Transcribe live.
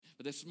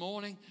But this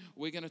morning,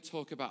 we're going to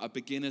talk about a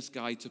beginner's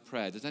guide to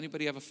prayer. Does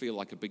anybody ever feel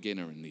like a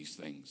beginner in these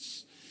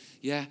things?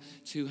 Yeah,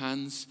 2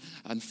 hands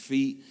and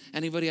feet.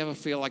 Anybody ever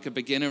feel like a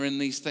beginner in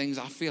these things?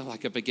 I feel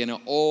like a beginner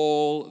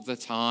all the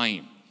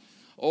time.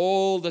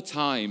 All the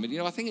time. And,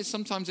 I think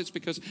sometimes it's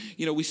because,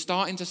 we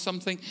start into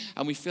something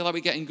and we feel like we're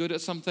getting good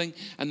at something,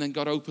 and then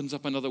God opens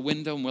up another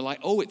window and we're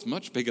like, oh, it's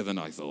much bigger than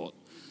I thought.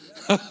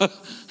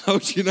 Oh,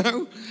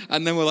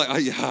 And then we're like, oh,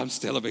 yeah, I'm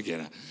still a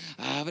beginner.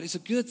 But it's a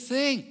good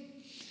thing.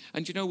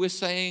 And, we're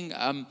saying,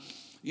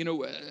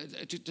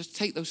 just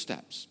take those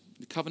steps.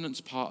 The covenant's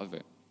part of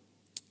it.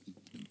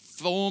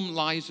 Form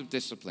lives of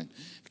discipline,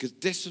 because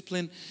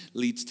discipline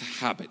leads to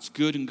habits,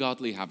 good and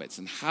godly habits,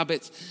 and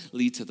habits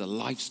lead to the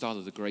lifestyle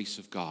of the grace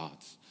of God.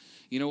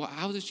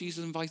 How does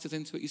Jesus invite us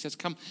into it? He says,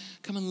 come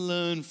and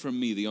learn from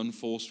me the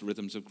unforced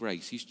rhythms of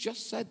grace. He's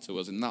just said to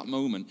us in that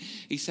moment,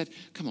 he said,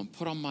 come on,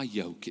 put on my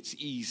yoke. It's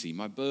easy.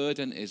 My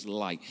burden is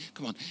light.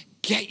 Come on,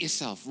 get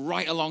yourself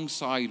right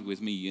alongside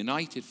with me,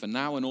 united for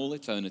now and all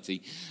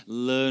eternity.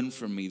 Learn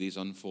from me these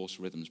unforced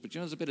rhythms. But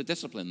there's a bit of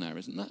discipline there,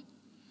 isn't there?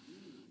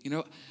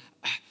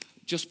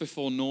 Just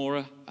before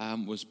Nora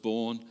was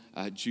born,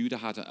 Judah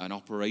had an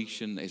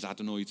operation, his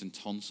adenoids and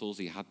tonsils.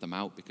 He had them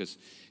out because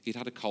he'd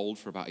had a cold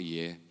for about a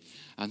year.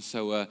 And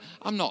so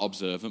I'm not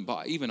observant,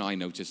 but even I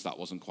noticed that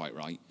wasn't quite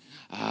right.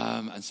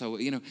 And so,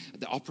 the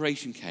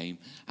operation came,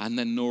 and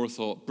then Nora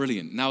thought,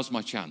 brilliant, now's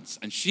my chance.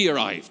 And she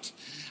arrived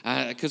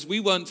because we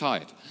weren't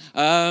tired.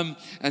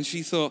 And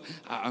she thought,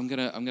 I'm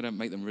gonna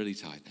make them really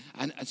tired.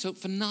 And so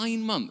for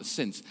 9 months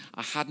since,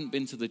 I hadn't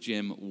been to the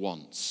gym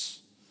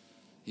once.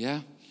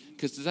 Yeah?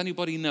 Because does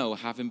anybody know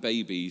having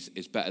babies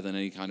is better than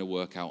any kind of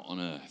workout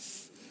on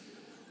earth?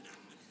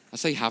 I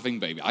say having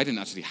baby. I didn't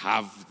actually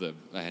have them.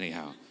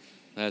 Anyhow,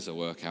 there's a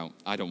workout.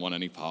 I don't want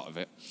any part of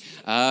it.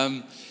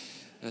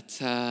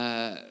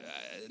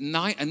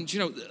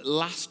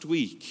 Last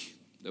week,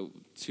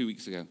 2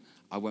 weeks ago,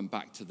 I went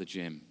back to the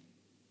gym.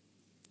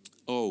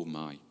 Oh,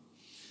 my.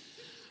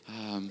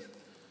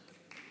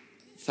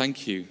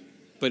 Thank you.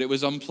 But it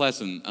was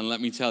unpleasant, and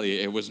let me tell you,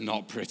 it was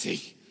not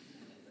pretty.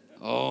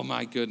 Oh,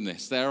 my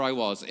goodness. There I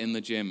was in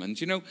the gym. And,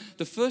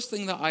 the first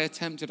thing that I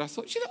attempted, I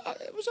thought,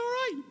 it was all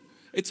right.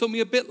 It took me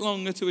a bit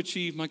longer to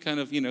achieve my kind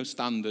of,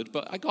 standard,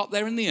 but I got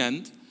there in the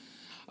end.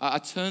 I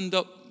turned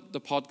up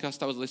the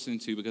podcast I was listening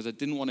to because I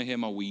didn't want to hear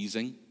my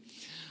wheezing.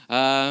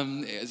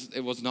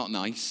 It was not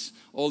nice.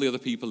 All the other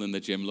people in the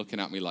gym looking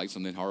at me like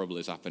something horrible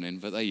is happening,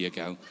 but there you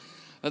go.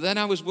 But then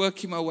I was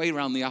working my way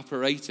around the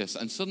apparatus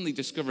and suddenly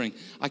discovering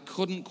I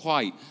couldn't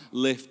quite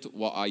lift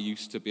what I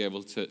used to be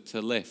able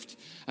to lift.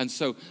 And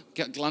so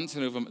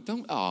glancing over,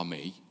 don't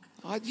me.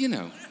 I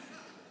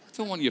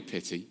don't want your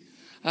pity.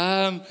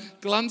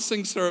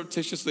 Glancing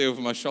surreptitiously over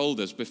my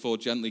shoulders before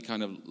gently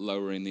kind of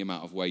lowering the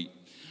amount of weight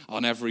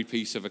on every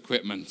piece of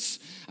equipment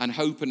and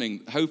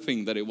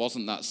hoping that it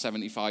wasn't that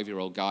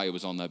 75-year-old guy who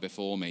was on there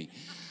before me.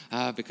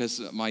 Because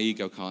my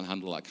ego can't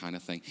handle that kind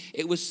of thing.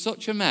 It was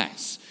such a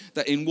mess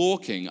that in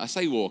walking, I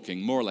say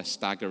walking, more or less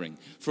staggering,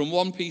 from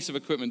one piece of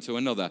equipment to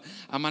another,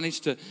 I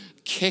managed to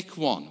kick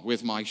one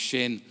with my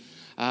shin,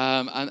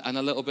 and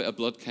a little bit of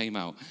blood came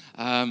out.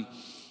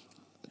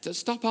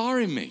 Stop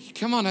R-ing me.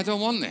 Come on, I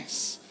don't want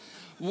this.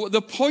 The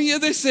point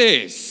of this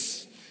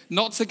is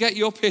not to get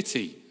your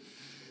pity.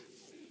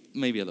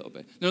 Maybe a little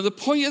bit. No, the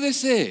point of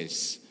this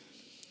is,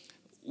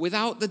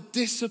 without the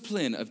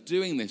discipline of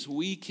doing this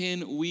week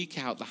in,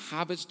 week out, the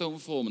habits don't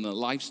form and the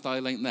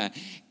lifestyle ain't there.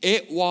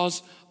 It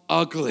was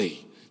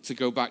ugly to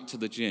go back to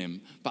the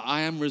gym, but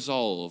I am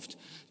resolved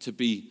to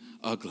be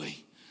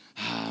ugly.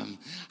 I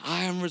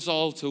am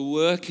resolved to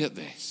work at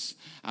this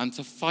and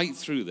to fight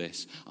through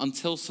this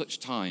until such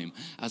time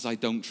as I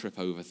don't trip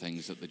over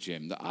things at the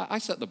gym. I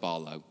set the bar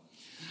low.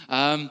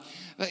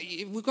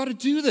 We've got to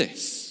do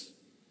this.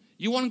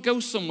 You want to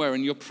go somewhere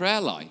in your prayer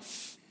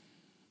life,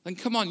 then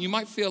come on, you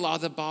might feel,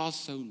 the bar's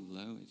so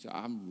low,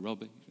 I'm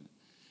rubbish.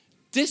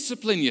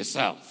 Discipline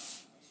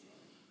yourself.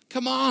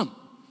 Come on.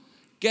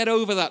 Get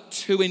over that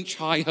 2-inch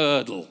high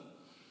hurdle.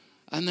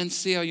 And then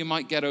see how you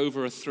might get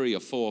over a 3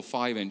 or 4 or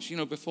 5 inch.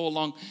 Before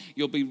long,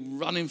 you'll be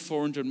running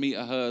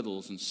 400-meter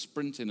hurdles and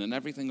sprinting and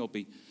everything will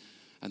be,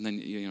 and then,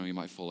 you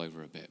might fall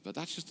over a bit. But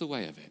that's just the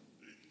way of it.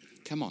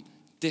 Come on.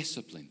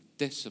 Discipline,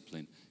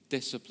 discipline,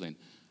 discipline.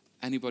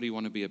 Anybody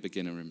want to be a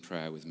beginner in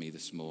prayer with me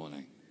this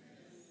morning?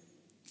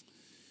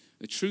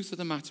 The truth of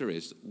the matter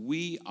is,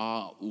 we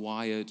are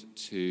wired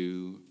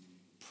to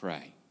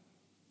pray.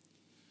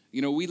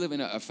 We live in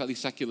a fairly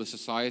secular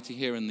society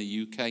here in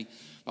the UK.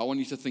 I want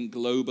you to think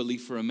globally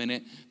for a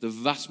minute. The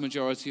vast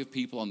majority of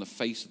people on the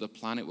face of the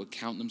planet would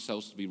count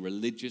themselves to be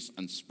religious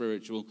and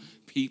spiritual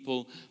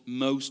people.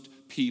 Most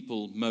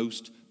people,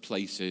 most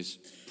places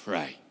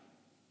pray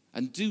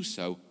and do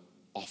so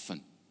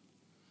often.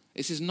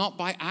 This is not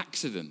by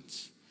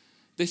accident.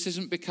 This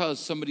isn't because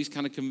somebody's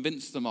kind of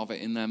convinced them of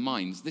it in their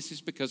minds. This is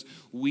because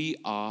we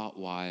are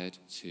wired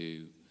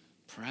to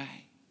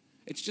pray.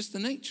 It's just the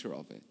nature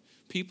of it.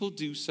 People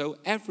do so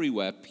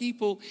everywhere.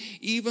 People,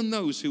 even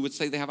those who would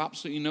say they have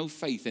absolutely no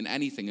faith in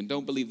anything and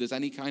don't believe there's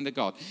any kind of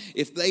God,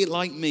 if they,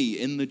 like me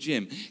in the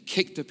gym,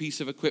 kicked a piece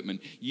of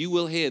equipment, you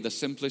will hear the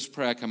simplest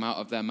prayer come out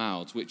of their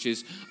mouths, which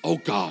is, "Oh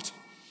God."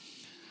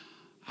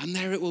 And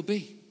there it will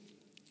be.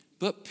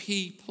 But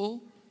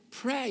people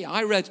pray.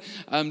 I read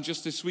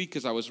just this week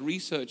as I was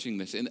researching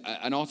this, in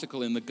an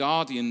article in the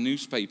Guardian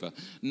newspaper,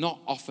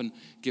 not often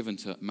given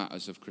to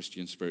matters of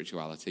Christian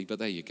spirituality, but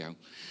there you go.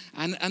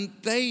 And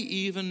they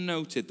even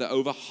noted that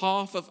over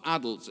half of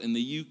adults in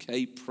the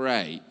UK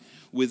pray,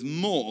 with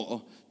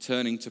more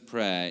turning to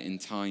prayer in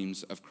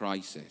times of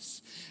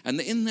crisis.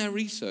 And in their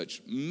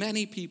research,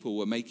 many people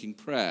were making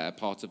prayer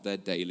part of their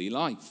daily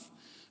life.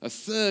 A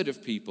third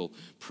of people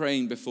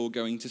praying before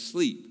going to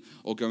sleep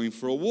or going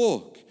for a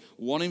walk.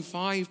 1 in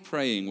 5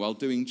 praying while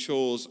doing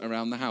chores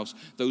around the house.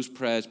 Those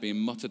prayers being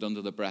muttered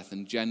under the breath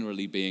and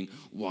generally being,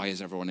 "Why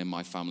is everyone in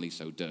my family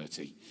so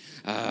dirty?"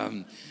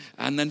 And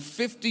then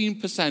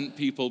 15%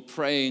 people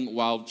praying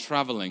while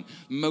traveling,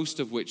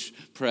 most of which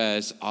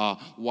prayers are,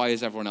 "Why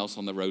is everyone else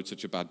on the road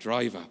such a bad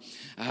driver?"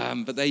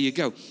 But there you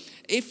go.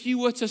 If you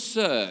were to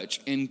search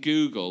in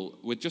Google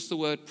with just the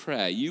word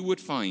prayer, you would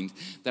find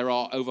there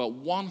are over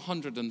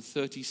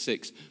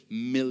 136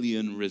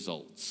 million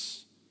results.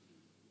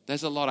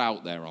 There's a lot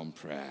out there on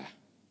prayer.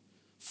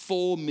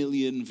 4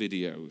 million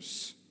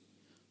videos,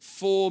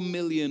 4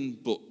 million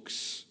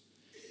books,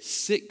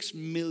 6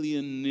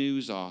 million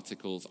news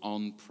articles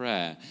on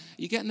prayer.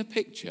 Are you getting the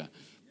picture?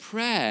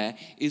 Prayer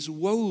is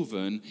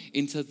woven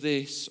into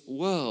this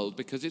world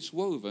because it's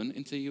woven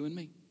into you and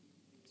me.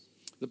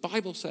 The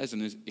Bible says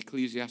in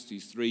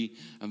Ecclesiastes 3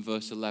 and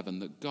verse 11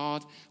 that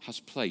God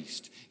has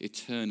placed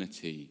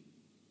eternity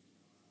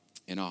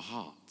in our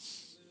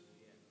hearts.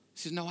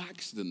 This is no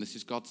accident. This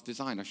is God's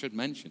design. I should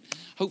mention.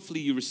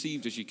 Hopefully you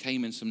received as you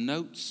came in some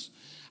notes.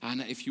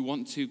 And if you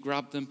want to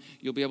grab them,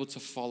 you'll be able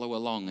to follow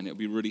along. And it'll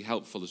be really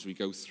helpful as we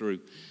go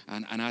through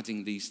and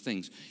adding these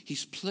things.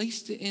 He's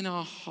placed it in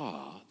our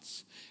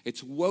hearts.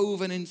 It's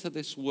woven into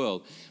this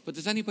world. But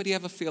does anybody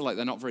ever feel like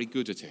they're not very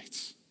good at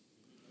it?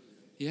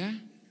 Yeah?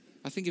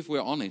 I think if we're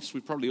honest,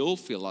 we probably all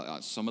feel like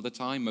that some of the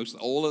time,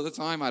 all of the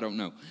time, I don't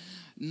know.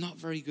 Not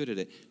very good at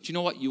it. Do you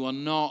know what? You are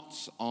not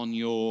on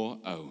your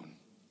own.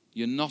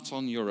 You're not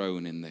on your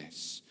own in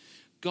this.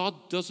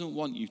 God doesn't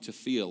want you to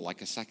feel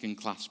like a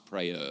second-class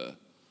prayer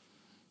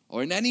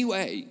or in any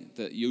way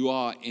that you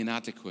are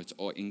inadequate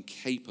or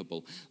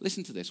incapable.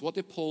 Listen to this. What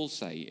did Paul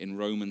say in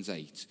Romans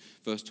 8,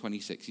 verse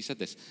 26? He said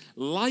this,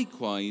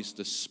 "Likewise,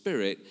 the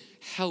Spirit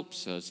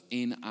helps us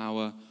in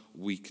our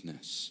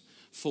weakness.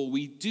 For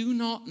we do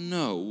not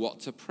know what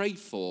to pray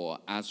for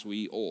as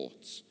we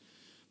ought,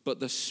 but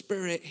the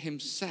Spirit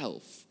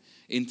himself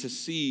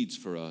intercedes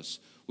for us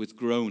with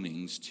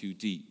groanings too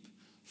deep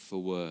for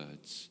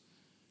words."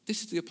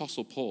 This is the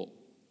Apostle Paul.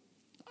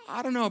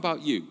 I don't know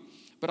about you,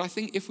 but I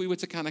think if we were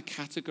to kind of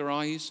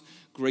categorize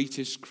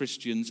greatest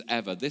Christians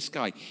ever, this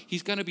guy,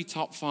 he's going to be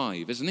top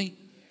 5, isn't he?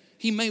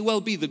 He may well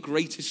be the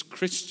greatest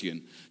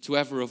Christian to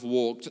ever have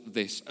walked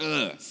this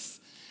earth.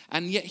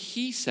 And yet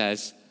he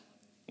says,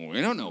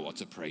 we don't know what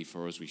to pray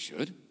for as we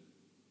should.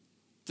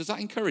 Does that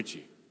encourage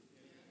you?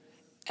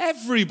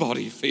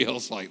 Everybody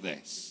feels like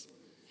this.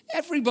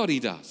 Everybody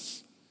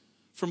does.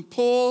 From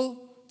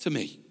Paul to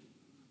me.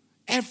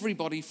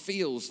 Everybody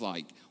feels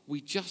like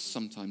we just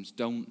sometimes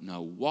don't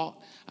know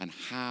what and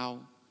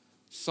how.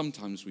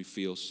 Sometimes we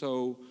feel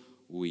so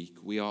week.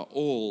 We are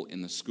all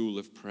in the school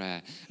of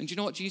prayer. And do you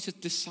know what? Jesus'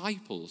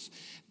 disciples,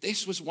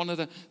 this was one of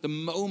the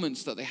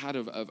moments that they had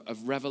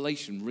of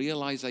revelation,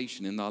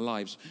 realization in their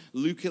lives.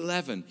 Luke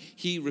 11,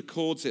 he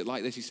records it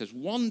like this. He says,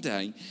 "One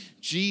day,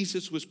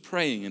 Jesus was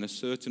praying in a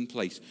certain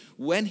place.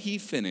 When he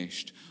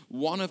finished,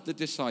 one of the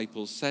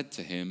disciples said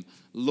to him,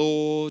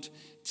 'Lord,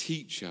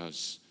 teach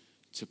us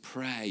to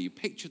pray.'" You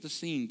picture the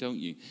scene, don't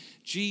you?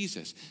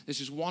 Jesus, this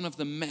is one of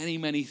the many,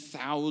 many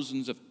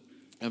thousands of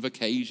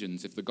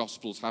occasions, if the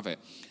Gospels have it,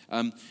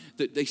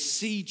 that they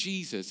see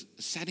Jesus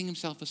setting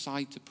himself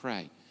aside to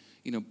pray.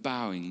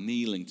 Bowing,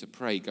 kneeling to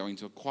pray, going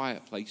to a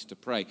quiet place to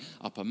pray,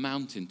 up a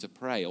mountain to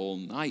pray, all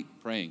night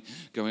praying,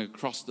 going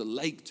across the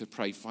lake to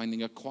pray,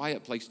 finding a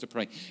quiet place to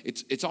pray.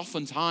 It's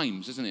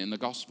oftentimes, isn't it, in the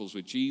Gospels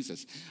with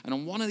Jesus. And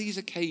on one of these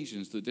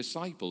occasions, the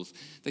disciples,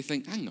 they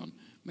think, hang on,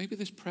 maybe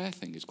this prayer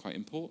thing is quite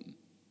important.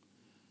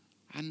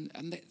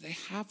 And they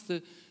have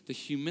the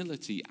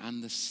humility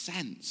and the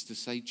sense to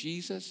say,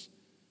 Jesus,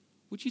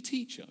 would you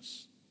teach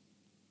us?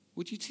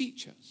 Would you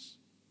teach us?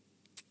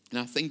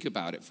 Now think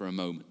about it for a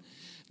moment.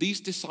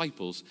 These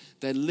disciples,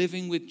 they're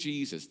living with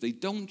Jesus. They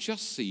don't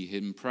just see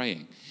him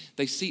praying.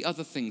 They see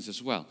other things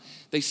as well.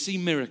 They see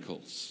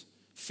miracles,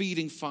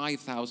 feeding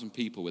 5,000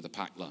 people with a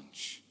packed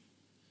lunch.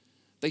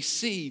 They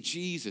see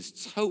Jesus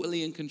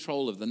totally in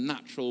control of the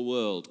natural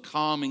world,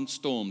 calming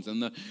storms,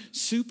 and the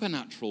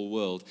supernatural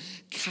world,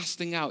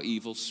 casting out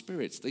evil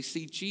spirits. They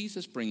see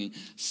Jesus bringing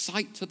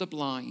sight to the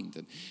blind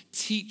and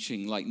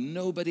teaching like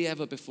nobody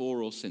ever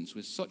before or since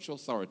with such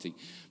authority.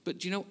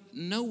 But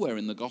nowhere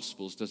in the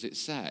Gospels does it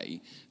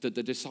say that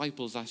the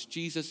disciples asked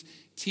Jesus,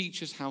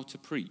 teach us how to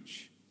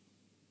preach.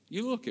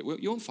 You look it,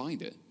 you won't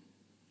find it.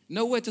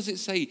 Nowhere does it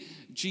say,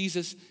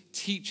 Jesus,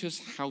 teach us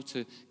how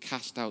to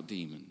cast out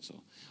demons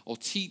or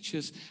teach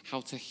us how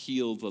to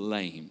heal the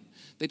lame.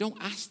 They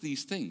don't ask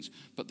these things,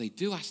 but they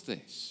do ask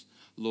this: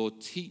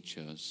 Lord, teach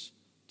us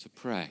to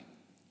pray.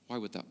 Why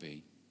would that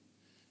be?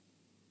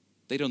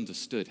 They'd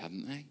understood,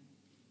 hadn't they?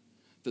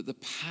 That the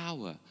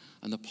power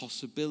and the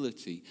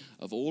possibility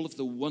of all of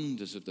the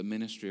wonders of the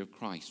ministry of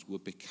Christ were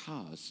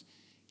because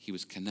he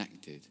was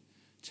connected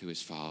to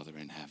his Father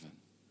in heaven.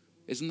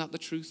 Isn't that the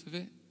truth of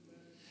it?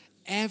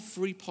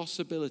 Every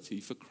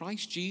possibility for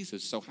Christ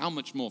Jesus, so how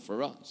much more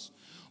for us,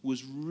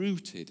 was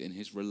rooted in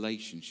his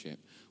relationship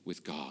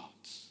with God.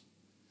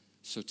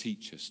 So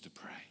teach us to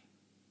pray.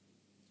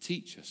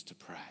 Teach us to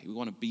pray. We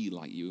want to be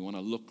like you. We want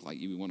to look like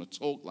you. We want to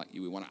talk like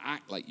you. We want to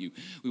act like you.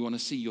 We want to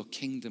see your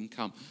kingdom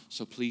come.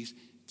 So please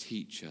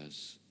teach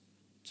us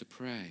to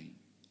pray.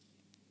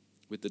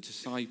 With the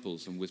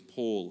disciples and with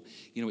Paul,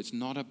 it's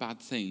not a bad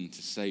thing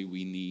to say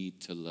we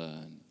need to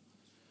learn.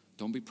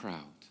 Don't be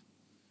proud.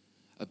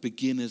 A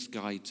beginner's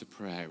guide to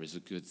prayer is a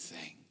good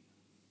thing.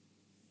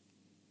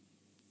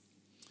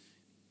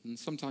 And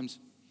sometimes,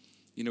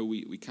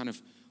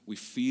 we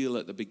feel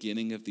at the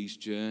beginning of these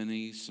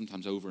journeys,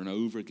 sometimes over and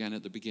over again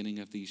at the beginning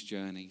of these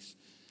journeys.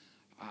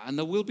 And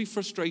there will be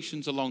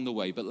frustrations along the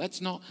way, but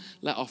let's not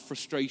let our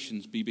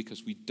frustrations be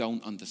because we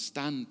don't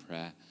understand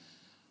prayer.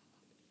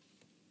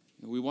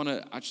 We want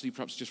to actually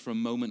perhaps just for a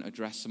moment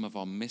address some of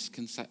our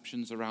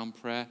misconceptions around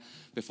prayer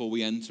before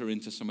we enter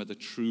into some of the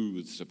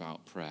truths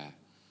about prayer.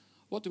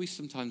 What do we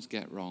sometimes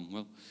get wrong?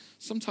 Well,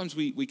 sometimes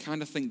we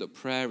kind of think that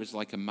prayer is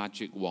like a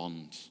magic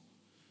wand.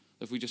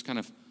 If we just kind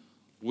of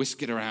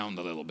whisk it around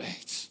a little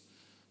bit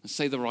and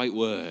say the right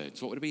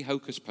words, what would it be?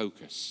 Hocus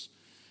pocus.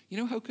 You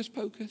know hocus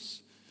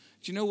pocus?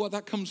 Do you know what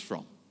that comes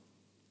from?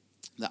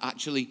 That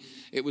actually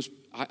it was,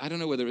 I don't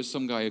know whether it was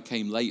some guy who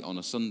came late on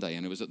a Sunday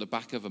and it was at the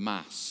back of a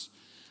mass.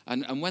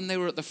 And when they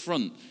were at the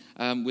front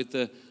with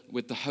the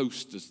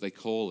host, as they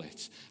call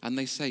it, and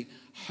they say,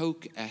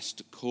 hoc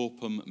est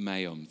corpum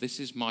meum, this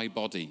is my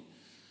body.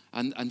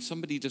 And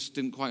somebody just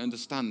didn't quite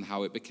understand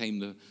how it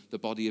became the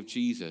body of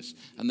Jesus.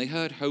 And they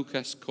heard hoc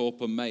est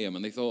corpum meum,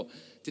 and they thought,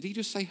 did he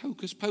just say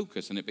hocus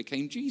pocus and it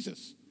became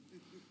Jesus?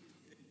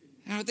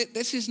 Now,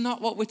 this is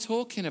not what we're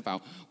talking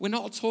about. We're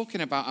not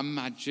talking about a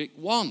magic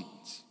wand.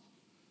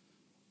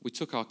 We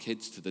took our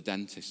kids to the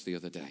dentist the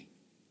other day.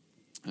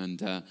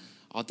 And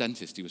our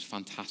dentist, he was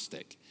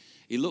fantastic.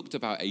 He looked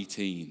about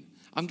 18.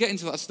 I'm getting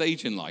to that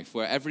stage in life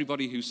where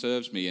everybody who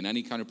serves me in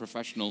any kind of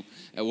professional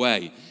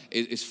way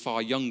is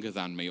far younger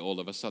than me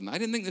all of a sudden. I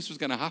didn't think this was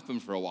going to happen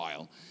for a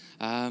while.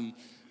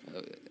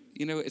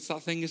 It's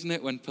that thing, isn't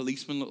it, when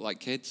policemen look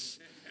like kids?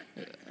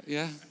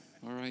 Yeah?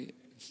 All right.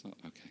 It's not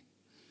okay.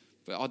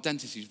 But our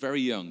dentist, he's very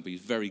young, but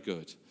he's very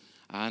good.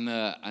 And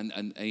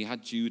he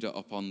had Judah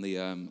up on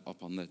the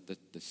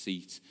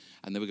seat,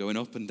 and they were going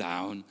up and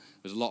down.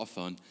 It was a lot of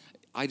fun.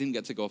 I didn't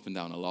get to go up and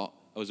down a lot.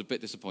 I was a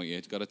bit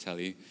disappointed, got to tell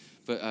you.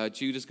 But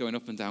Judah's going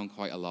up and down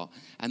quite a lot.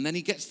 And then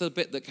he gets to the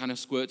bit that kind of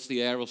squirts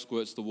the air or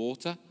squirts the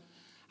water,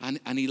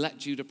 and he let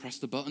Judah press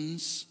the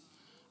buttons.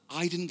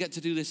 I didn't get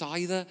to do this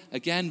either.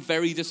 Again,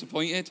 very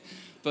disappointed.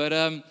 But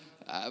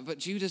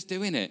Judah's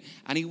doing it,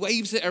 and he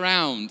waves it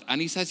around, and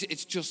he says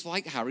it's just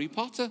like Harry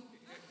Potter.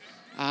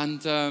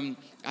 And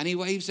he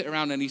waves it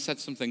around, and he said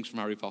some things from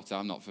Harry Potter.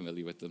 I'm not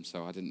familiar with them,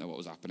 so I didn't know what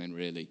was happening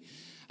really.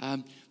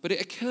 But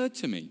it occurred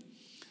to me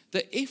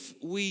that if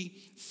we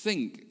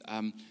think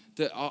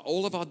that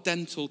all of our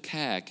dental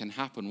care can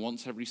happen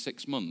once every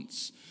 6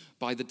 months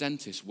by the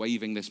dentist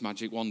waving this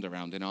magic wand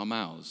around in our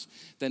mouths,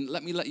 then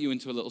let me let you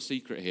into a little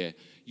secret here.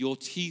 Your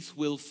teeth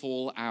will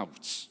fall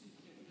out.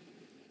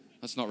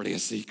 That's not really a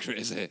secret,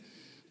 is it?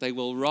 They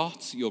will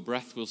rot, your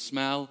breath will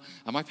smell.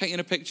 Am I painting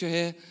a picture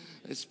here?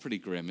 It's pretty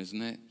grim,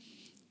 isn't it?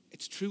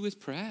 It's true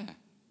with prayer.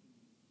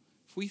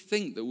 If we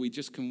think that we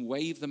just can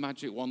wave the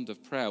magic wand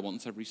of prayer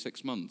once every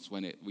 6 months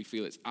when we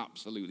feel it's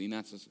absolutely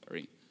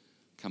necessary,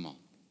 come on,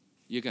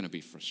 you're going to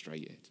be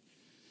frustrated.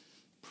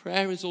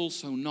 Prayer is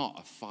also not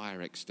a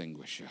fire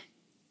extinguisher.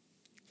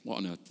 What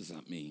on earth does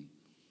that mean?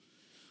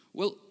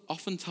 Well,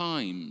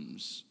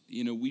 oftentimes,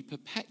 we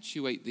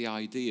perpetuate the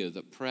idea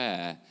that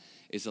prayer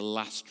is a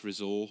last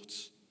resort.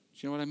 Do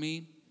you know what I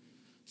mean?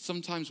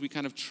 Sometimes we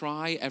kind of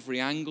try every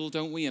angle,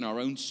 don't we, in our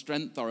own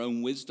strength, our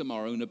own wisdom,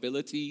 our own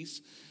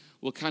abilities.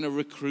 We'll kind of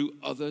recruit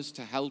others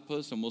to help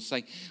us, and we'll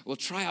say, we'll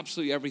try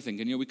absolutely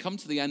everything. And, we come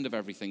to the end of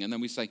everything, and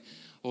then we say,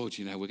 we're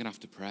going to have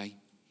to pray.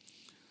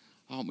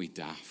 Aren't we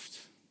daft?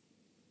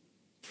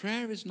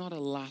 Prayer is not a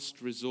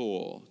last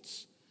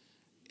resort.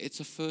 It's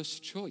a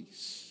first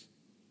choice.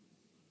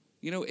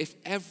 If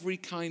every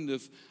kind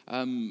of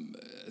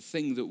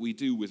thing that we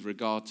do with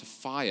regard to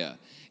fire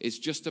is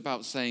just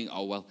about saying,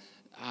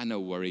 no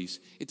worries.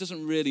 It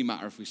doesn't really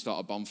matter if we start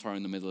a bonfire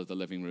in the middle of the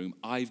living room.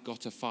 I've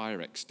got a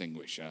fire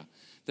extinguisher.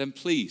 Then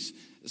please,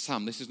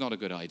 Sam, this is not a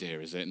good idea,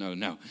 is it?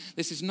 No.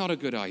 This is not a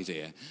good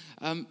idea.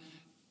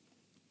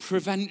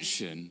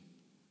 Prevention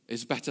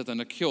is better than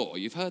a cure.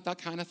 You've heard that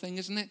kind of thing,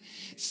 isn't it?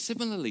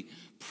 Similarly,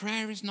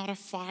 prayer is not a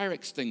fire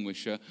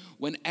extinguisher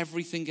when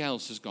everything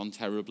else has gone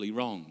terribly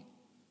wrong.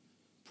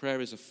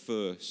 Prayer is a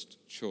first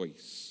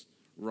choice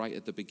right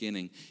at the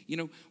beginning. You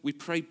know, we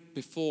pray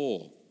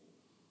before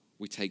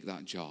we take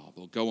that job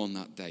or go on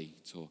that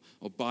date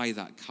or buy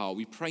that car.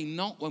 We pray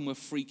not when we're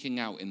freaking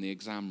out in the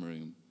exam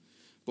room,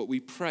 but we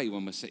pray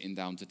when we're sitting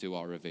down to do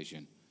our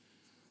revision.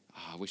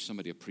 I wish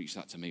somebody had preached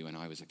that to me when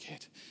I was a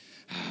kid.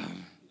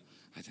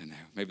 I don't know.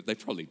 Maybe they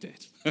probably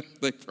did.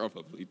 They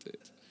probably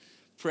did.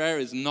 Prayer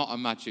is not a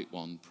magic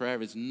wand.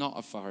 Prayer is not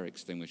a fire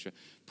extinguisher.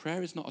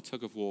 Prayer is not a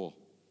tug of war.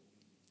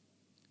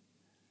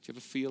 Do you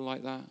ever feel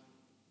like that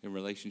in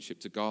relationship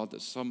to God,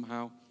 that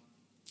somehow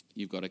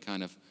you've got to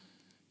kind of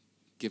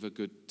give a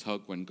good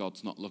tug when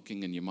God's not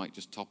looking and you might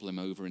just topple him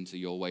over into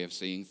your way of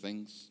seeing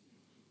things?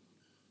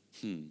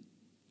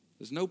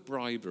 There's no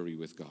bribery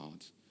with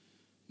God.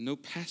 No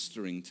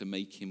pestering to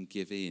make him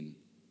give in.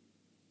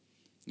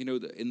 You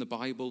know, in the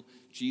Bible,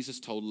 Jesus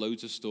told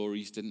loads of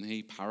stories, didn't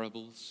he?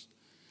 Parables.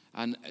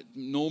 And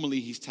normally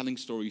he's telling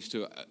stories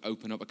to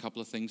open up a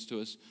couple of things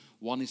to us.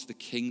 One is the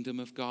kingdom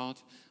of God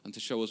and to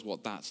show us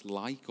what that's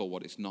like or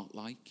what it's not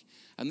like.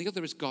 And the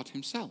other is God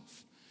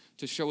himself,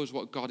 to show us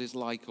what God is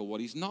like or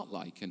what he's not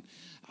like. And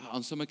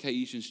on some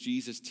occasions,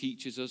 Jesus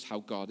teaches us how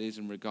God is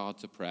in regard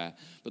to prayer.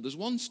 But there's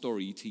one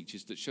story he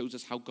teaches that shows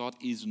us how God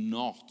is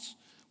not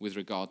with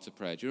regard to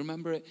prayer. Do you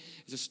remember it?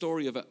 It's a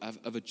story of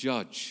a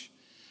judge.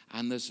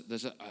 And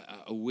there's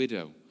a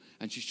widow.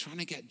 And she's trying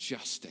to get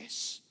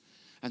justice.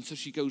 And so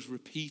she goes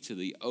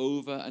repeatedly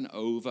over and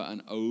over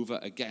and over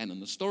again.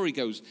 And the story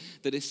goes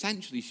that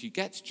essentially she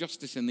gets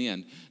justice in the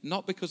end,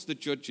 not because the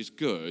judge is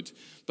good,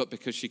 but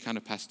because she kind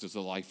of pesters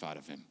the life out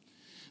of him.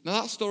 Now,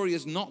 that story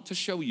is not to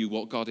show you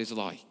what God is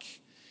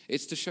like.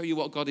 It's to show you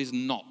what God is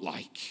not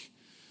like.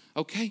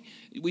 Okay?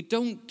 We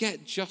don't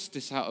get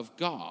justice out of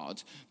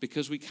God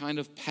because we kind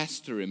of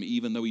pester him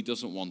even though he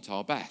doesn't want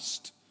our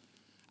best.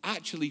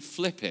 Actually,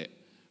 flip it.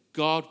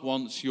 God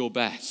wants your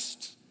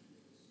best.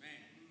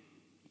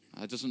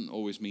 That doesn't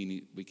always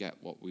mean we get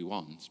what we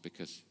want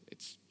because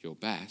it's your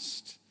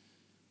best.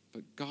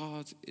 But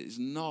God is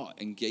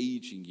not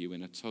engaging you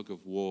in a tug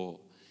of war.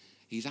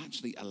 He's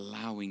actually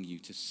allowing you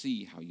to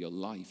see how your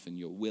life and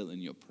your will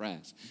and your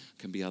prayers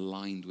can be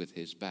aligned with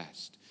his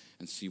best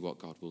and see what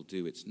God will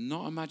do. It's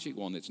not a magic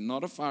wand. It's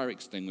not a fire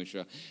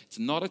extinguisher. It's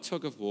not a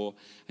tug of war.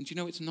 And you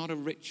know, it's not a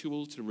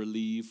ritual to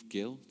relieve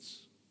guilt.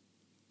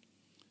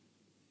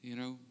 You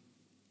know,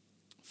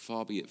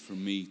 far be it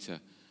from me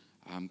to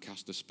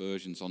cast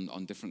aspersions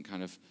on different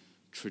kind of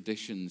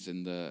traditions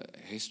in the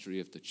history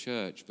of the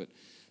church. But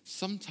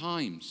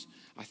sometimes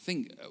I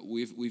think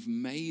we've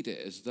made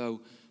it as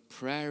though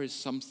prayer is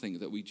something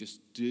that we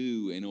just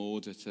do in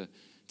order to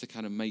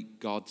kind of make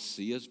God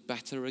see us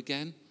better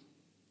again.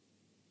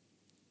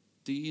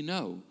 Do you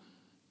know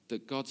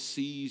that God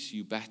sees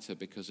you better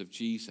because of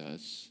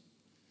Jesus?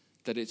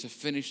 That it's a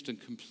finished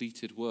and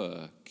completed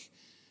work.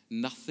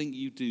 Nothing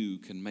you do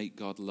can make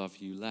God love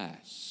you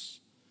less.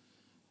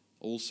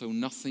 Also,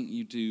 nothing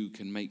you do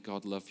can make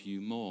God love you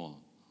more.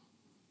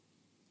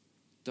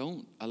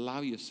 Don't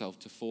allow yourself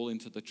to fall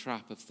into the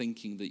trap of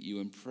thinking that you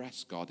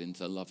impress God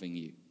into loving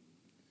you.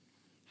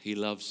 He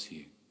loves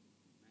you.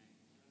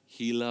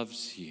 He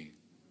loves you.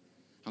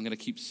 I'm going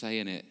to keep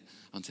saying it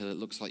until it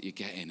looks like you're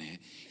getting it.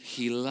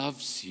 He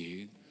loves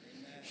you.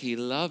 He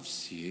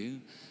loves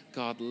you.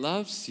 God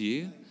loves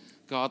you.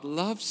 God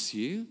loves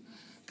you.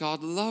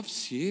 God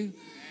loves you.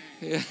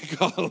 Yeah,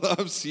 God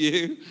loves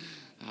you.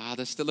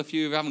 There's still a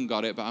few who haven't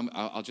got it, but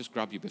I'll just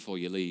grab you before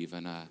you leave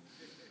and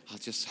I'll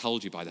just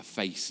hold you by the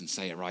face and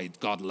say it right.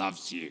 God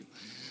loves you.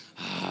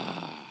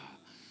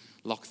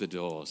 Lock the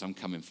doors. I'm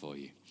coming for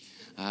you.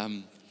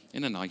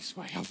 In a nice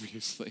way,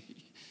 obviously.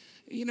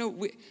 You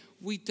know,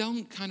 we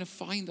don't kind of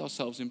find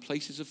ourselves in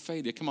places of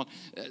failure. Come on,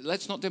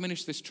 let's not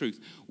diminish this truth.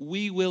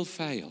 We will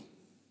fail.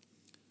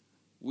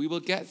 We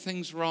will get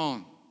things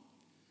wrong.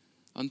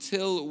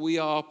 Until we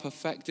are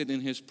perfected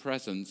in his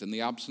presence, in the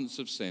absence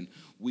of sin,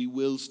 we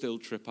will still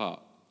trip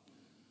up.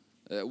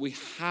 We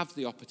have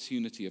the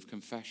opportunity of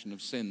confession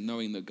of sin,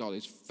 knowing that God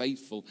is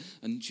faithful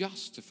and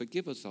just to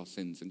forgive us our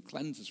sins and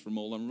cleanse us from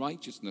all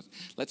unrighteousness.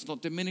 Let's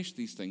not diminish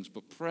these things,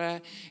 but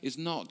prayer is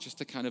not just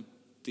to kind of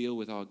deal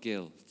with our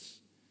guilt.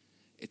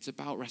 It's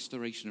about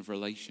restoration of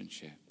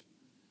relationship.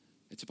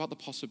 It's about the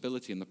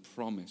possibility and the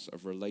promise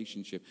of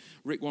relationship.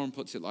 Rick Warren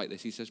puts it like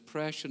this. He says,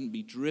 prayer shouldn't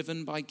be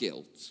driven by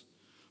guilt,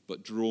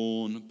 but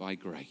drawn by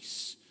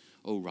grace.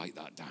 Oh, write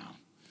that down.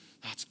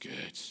 That's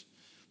good.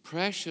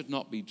 Prayer should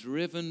not be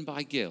driven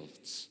by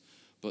guilt,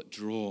 but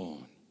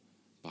drawn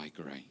by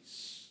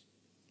grace.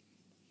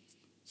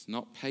 It's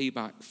not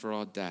payback for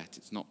our debt.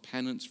 It's not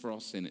penance for our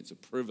sin. It's a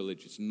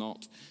privilege. It's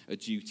not a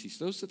duty.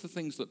 So those are the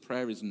things that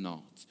prayer is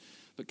not.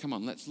 But come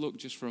on, let's look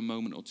just for a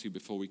moment or two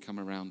before we come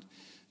around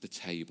the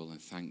table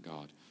and thank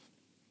God.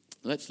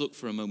 Let's look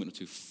for a moment or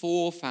two.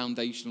 4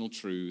 foundational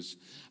truths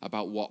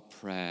about what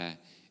prayer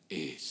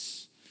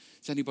is.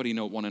 Does anybody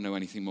want to know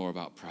anything more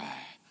about prayer?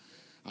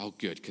 Oh,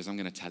 good, because I'm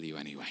going to tell you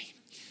anyway.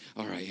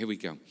 All right, here we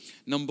go.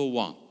 Number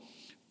one,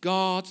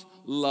 God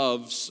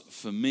loves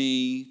for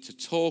me to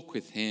talk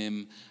with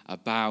him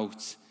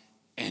about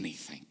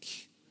anything.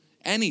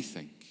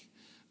 Anything.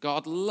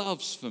 God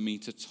loves for me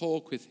to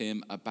talk with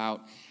him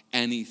about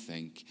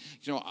anything.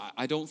 You know,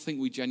 I don't think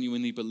we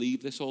genuinely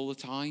believe this all the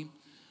time.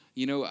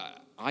 You know,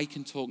 I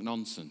can talk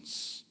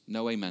nonsense.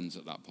 No amens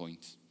at that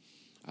point.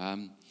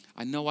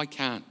 I know I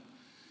can.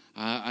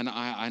 And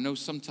I know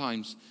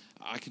sometimes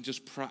I can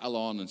just prattle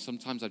on, and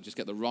sometimes I just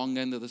get the wrong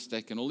end of the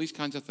stick and all these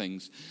kinds of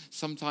things.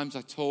 Sometimes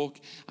I talk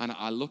and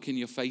I look in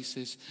your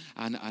faces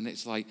and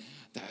it's like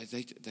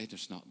they're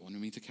just not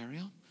wanting me to carry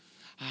on.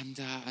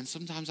 And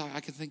sometimes I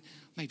can think,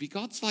 maybe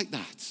God's like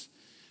that.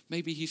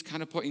 Maybe he's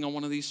kind of putting on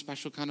one of these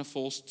special kind of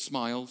forced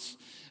smiles.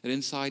 And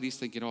inside he's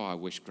thinking, oh, I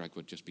wish Greg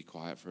would just be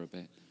quiet for a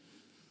bit.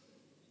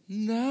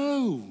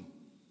 No.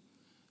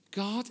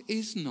 God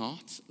is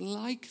not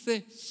like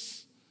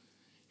this.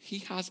 He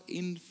has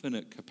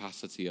infinite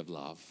capacity of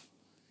love,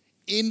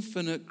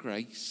 infinite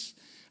grace.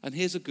 And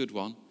here's a good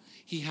one.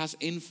 He has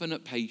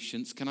infinite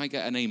patience. Can I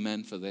get an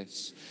amen for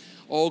this?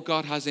 Oh,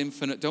 God has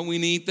infinite. Don't we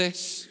need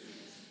this?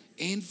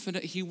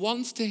 Infinite. He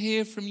wants to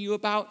hear from you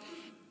about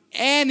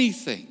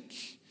anything.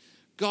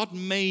 God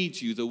made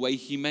you the way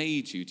he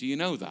made you. Do you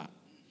know that?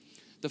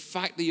 The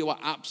fact that you are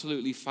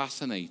absolutely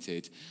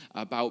fascinated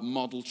about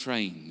model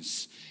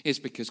trains is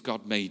because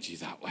God made you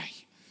that way.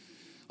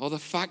 Or the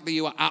fact that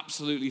you are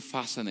absolutely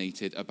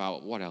fascinated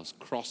about, what else?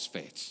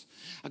 CrossFit.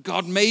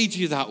 God made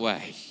you that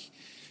way.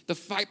 The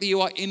fact that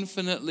you are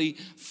infinitely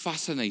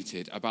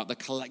fascinated about the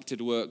collected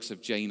works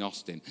of Jane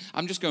Austen.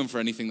 I'm just going for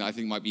anything that I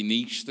think might be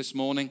niche this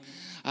morning.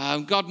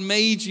 God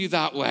made you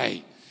that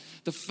way.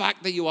 The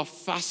fact that you are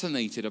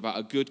fascinated about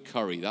a good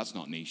curry, that's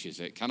not niche,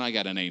 is it? Can I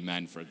get an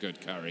amen for a good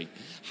curry?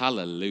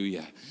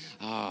 Hallelujah.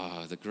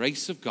 The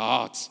grace of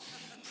God.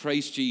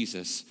 Praise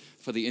Jesus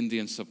for the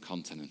Indian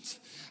subcontinent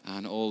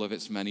and all of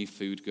its many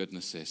food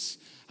goodnesses.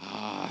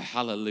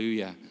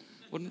 Hallelujah.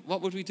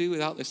 What would we do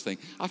without this thing?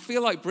 I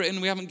feel like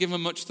Britain, we haven't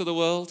given much to the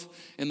world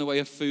in the way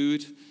of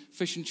food.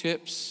 Fish and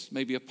chips,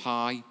 maybe a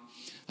pie.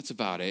 That's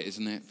about it,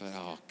 isn't it?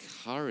 But,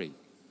 curry.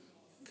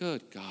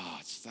 Good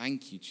God.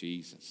 Thank you,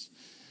 Jesus.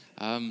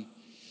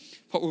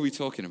 What were we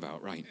talking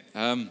about? Right.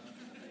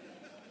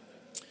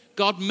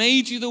 God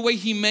made you the way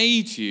he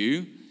made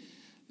you.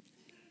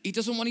 He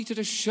doesn't want you to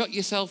just shut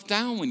yourself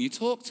down when you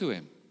talk to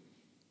him.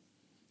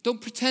 Don't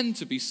pretend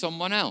to be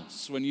someone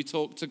else when you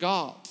talk to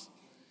God.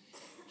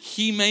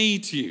 He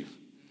made you.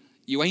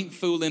 You ain't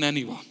fooling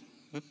anyone.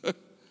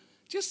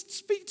 Just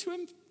speak to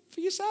him for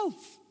yourself.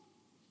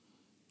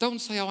 Don't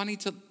say, I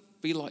need to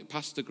be like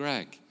Pastor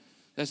Greg.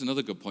 There's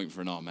another good point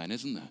for an amen,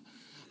 isn't there?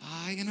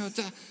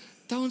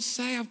 Don't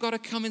say I've got to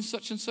come in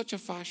such and such a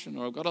fashion,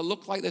 or I've got to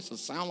look like this or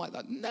sound like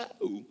that.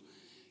 No.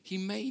 He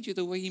made you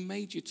the way he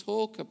made you.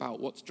 Talk about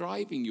what's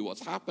driving you,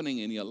 what's happening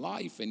in your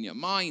life, in your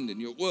mind, in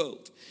your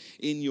world,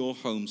 in your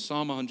home.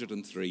 Psalm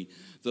 103,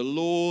 the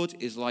Lord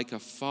is like a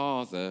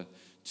father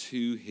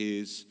to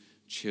his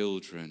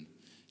children,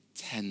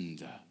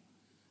 tender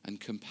and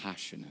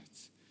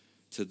compassionate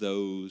to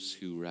those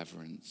who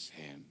reverence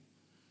him.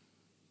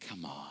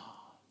 Come on.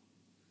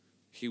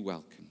 He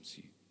welcomes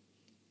you.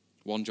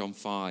 1 John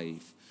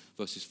 5,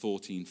 verses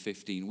 14,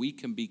 15. We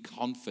can be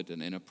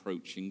confident in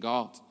approaching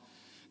God,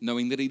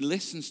 knowing that he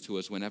listens to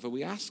us whenever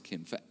we ask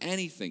him for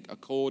anything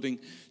according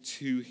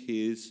to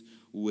his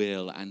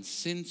will. And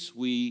since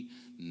we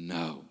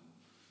know,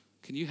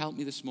 can you help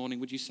me this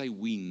morning? Would you say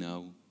we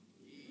know?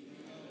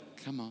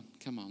 Come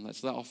on.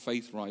 Let's let our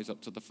faith rise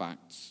up to the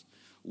facts.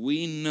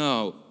 We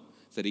know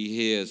that he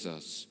hears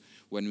us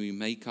when we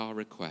make our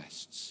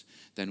requests.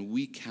 Then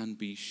we can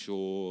be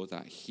sure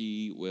that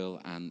he will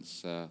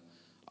answer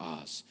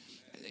us.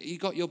 You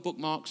got your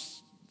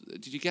bookmarks?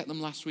 Did you get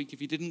them last week?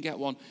 If you didn't get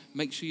one,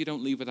 make sure you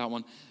don't leave without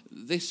one.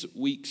 This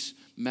week's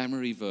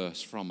memory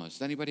verse from us.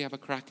 Did anybody have a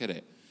crack at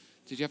it?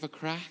 Did you have a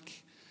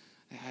crack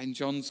in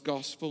John's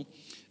gospel?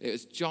 It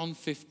was John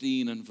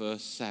 15 and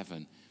verse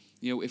 7.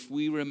 You know, if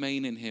we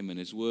remain in him and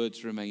his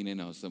words remain in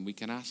us, then we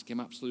can ask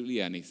him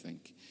absolutely anything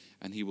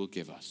and he will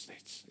give us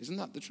it. Isn't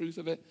that the truth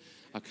of it?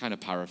 I kind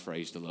of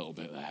paraphrased a little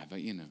bit there,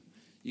 but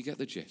you get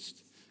the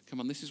gist.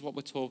 Come on, this is what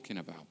we're talking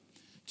about.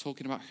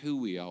 Talking about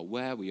who we are,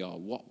 where we are,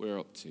 what we're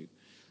up to,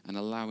 and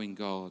allowing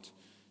God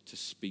to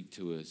speak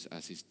to us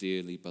as his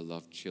dearly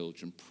beloved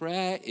children.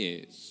 Prayer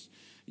is,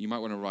 you might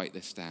want to write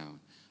this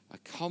down, a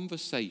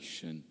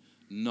conversation,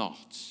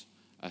 not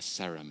a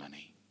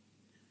ceremony.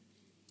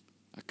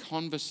 A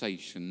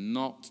conversation,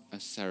 not a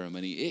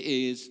ceremony. It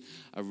is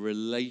a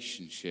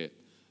relationship,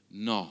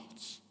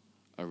 not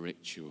a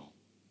ritual.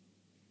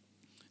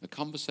 A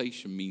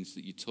conversation means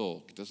that you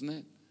talk, doesn't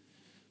it?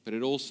 But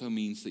it also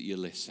means that you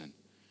listen.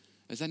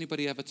 Has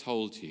anybody ever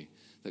told you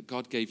that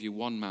God gave you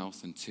one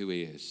mouth and two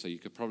ears, so you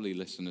could probably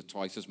listen to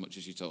twice as much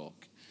as you talk?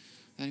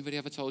 Anybody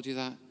ever told you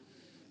that?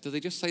 Do they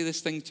just say this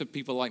thing to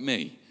people like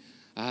me?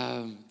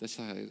 There's,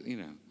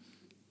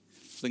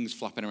 things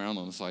flapping around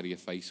on the side of your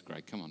face,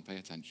 Greg. Come on, pay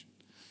attention.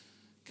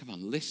 Come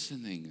on,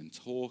 listening and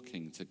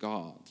talking to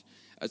God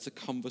as a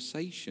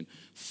conversation.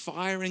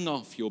 Firing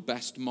off your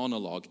best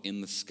monologue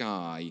in the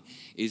sky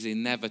is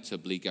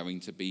inevitably going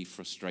to be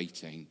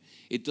frustrating.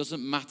 It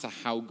doesn't matter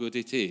how good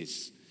it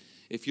is.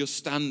 If you're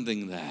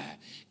standing there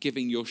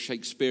giving your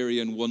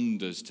Shakespearean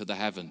wonders to the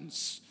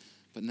heavens,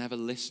 but never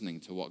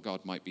listening to what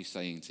God might be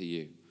saying to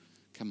you,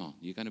 come on,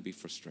 you're going to be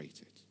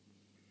frustrated.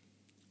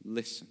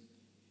 Listen,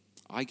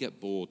 I get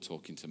bored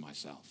talking to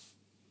myself.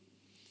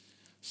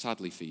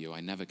 Sadly for you,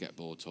 I never get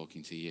bored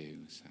talking to you.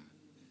 So.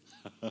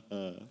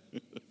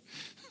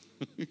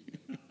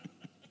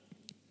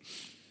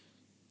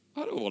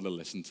 I don't want to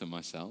listen to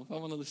myself. I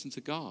want to listen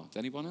to God.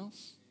 Anyone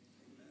else?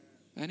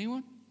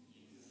 Anyone?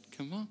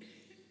 Come on.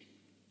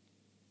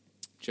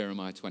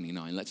 Jeremiah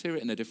 29. Let's hear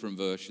it in a different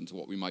version to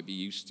what we might be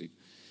used to.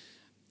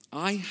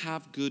 I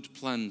have good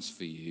plans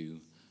for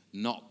you,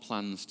 not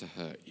plans to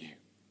hurt you.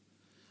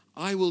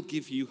 I will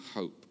give you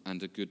hope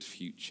and a good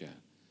future.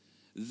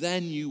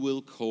 Then you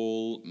will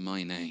call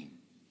my name.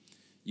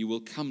 You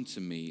will come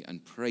to me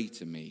and pray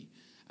to me,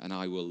 and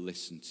I will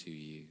listen to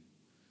you.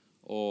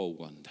 Oh,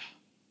 wonder.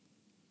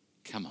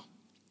 Come on.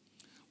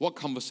 What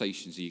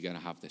conversations are you going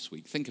to have this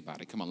week? Think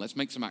about it. Come on, let's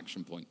make some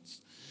action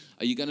points.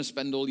 Are you going to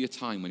spend all your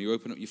time when you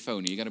open up your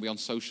phone? Are you going to be on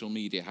social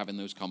media having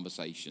those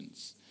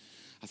conversations?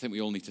 I think we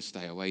all need to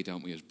stay away,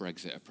 don't we, as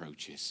Brexit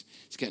approaches.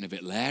 It's getting a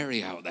bit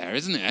leery out there,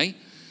 isn't it,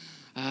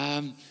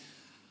 eh?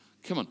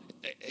 Come on.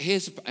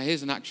 Here's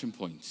an action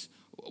point.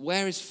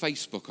 Where is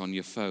Facebook on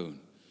your phone?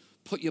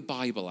 Put your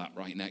Bible app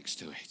right next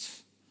to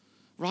it.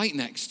 Right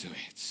next to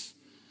it.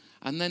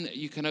 And then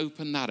you can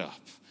open that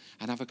up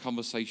and have a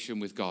conversation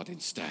with God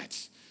instead.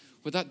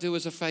 Would that do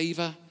us a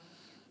favor?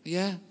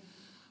 Yeah?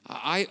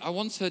 I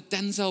once heard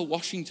Denzel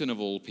Washington, of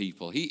all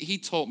people. He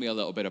taught me a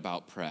little bit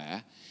about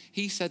prayer.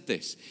 He said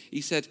this.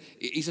 He said,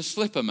 he's a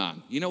slipper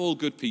man. You know all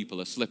good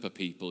people are slipper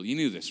people. You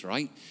knew this,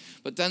 right?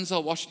 But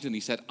Denzel Washington, he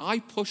said, I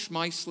push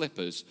my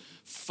slippers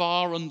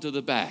far under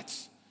the bed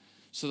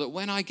so that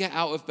when I get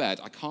out of bed,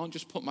 I can't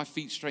just put my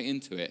feet straight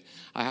into it.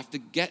 I have to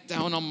get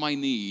down on my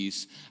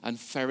knees and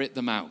ferret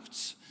them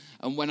out.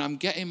 And when I'm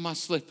getting my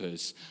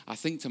slippers, I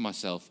think to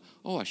myself,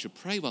 oh, I should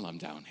pray while I'm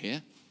down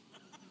here.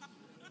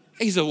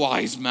 He's a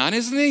wise man,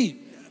 isn't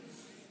he?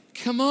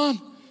 Come on,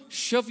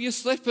 shove your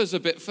slippers a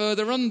bit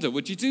further under.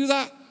 Would you do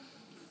that?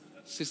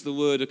 This is the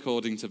word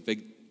according to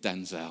Big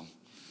Denzel.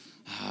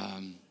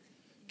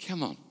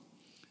 Come on.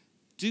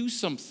 Do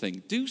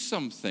something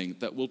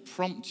that will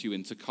prompt you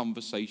into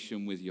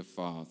conversation with your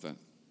Father.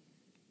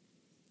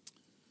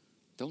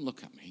 Don't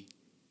look at me.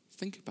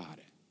 Think about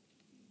it.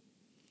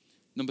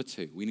 Number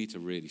 2, we need to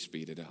really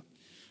speed it up.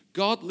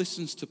 God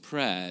listens to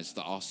prayers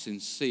that are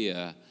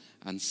sincere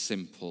and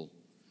simple.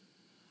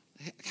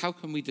 How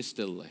can we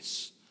distill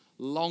this?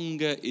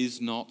 Longer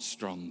is not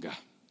stronger.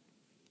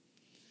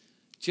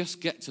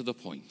 Just get to the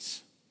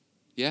point.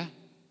 Yeah?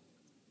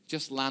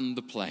 Just land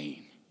the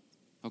plane.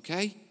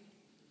 Okay?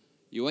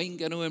 You ain't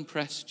going to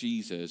impress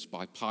Jesus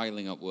by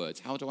piling up words.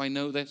 How do I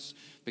know this?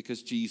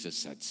 Because Jesus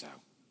said so.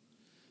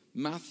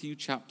 Matthew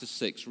chapter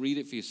 6, read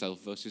it for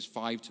yourself, verses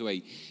 5 to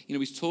 8. You know,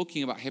 he's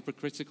talking about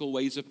hypocritical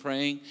ways of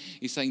praying.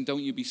 He's saying,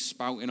 don't you be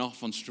spouting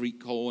off on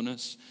street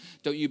corners.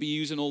 Don't you be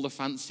using all the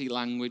fancy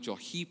language or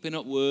heaping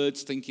up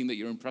words thinking that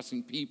you're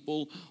impressing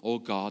people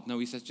or God. No,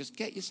 he says, just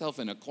get yourself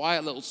in a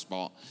quiet little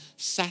spot,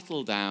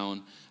 settle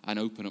down, and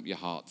open up your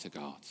heart to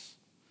God.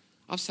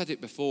 I've said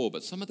it before,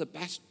 but some of the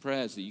best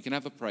prayers that you can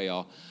ever pray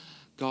are,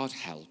 God,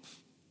 help.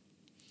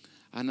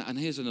 And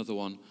here's another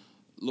one.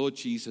 Lord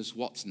Jesus,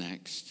 what's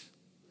next?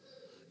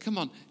 Come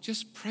on,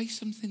 just pray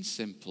something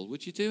simple.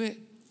 Would you do it?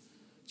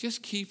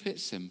 Just keep it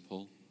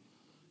simple.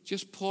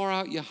 Just pour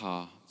out your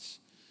heart.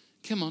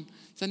 Come on.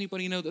 Does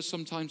anybody know that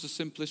sometimes the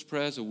simplest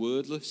prayers are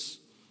wordless?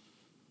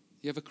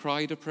 You ever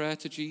cried a prayer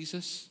to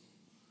Jesus?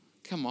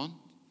 Come on.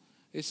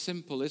 It's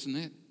simple, isn't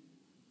it?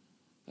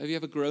 Have you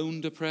ever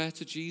groaned a prayer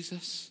to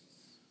Jesus?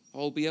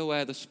 Oh, be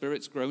aware the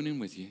Spirit's groaning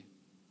with you.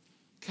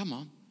 Come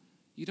on.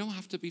 You don't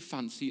have to be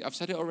fancy. I've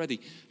said it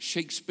already.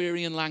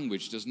 Shakespearean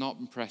language does not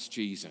impress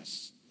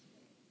Jesus.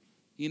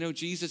 You know,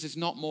 Jesus is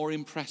not more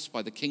impressed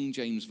by the King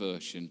James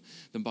Version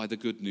than by the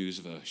Good News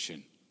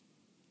Version.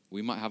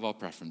 We might have our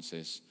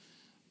preferences.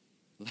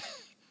 I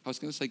was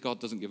going to say God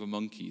doesn't give a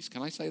monkeys.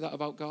 Can I say that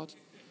about God?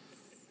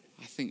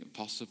 I think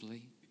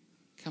possibly.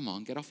 Come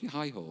on, get off your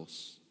high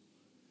horse.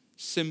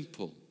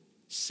 Simple,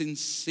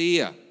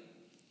 sincere.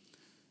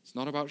 It's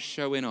not about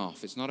showing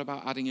off. It's not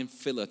about adding in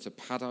filler to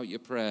pad out your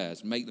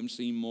prayers, make them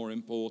seem more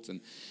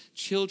important.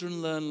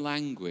 Children learn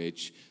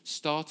language,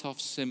 start off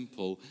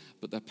simple,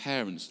 but their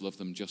parents love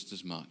them just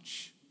as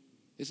much.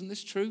 Isn't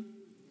this true?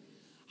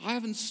 I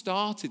haven't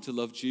started to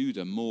love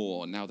Judah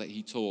more now that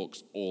he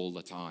talks all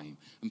the time.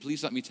 And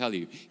please let me tell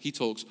you, he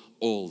talks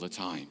all the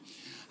time.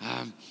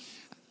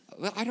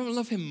 I don't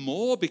love him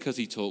more because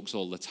he talks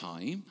all the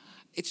time.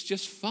 It's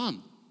just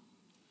fun.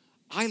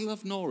 I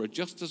love Nora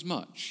just as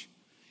much,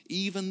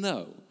 even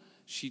though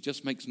she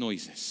just makes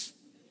noises.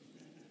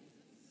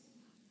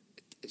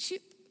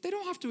 They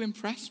don't have to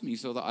impress me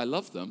so that I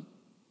love them.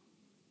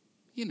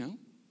 You know,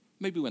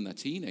 maybe when they're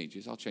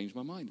teenagers, I'll change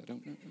my mind. I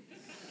don't know.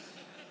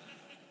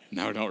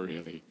 No, not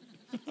really.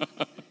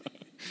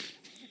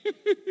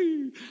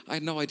 I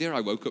had no idea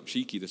I woke up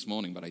cheeky this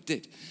morning, but I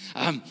did.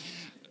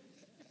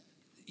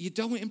 You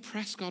don't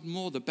impress God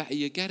more the better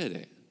you get at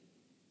it.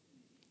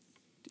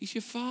 He's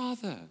your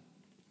Father.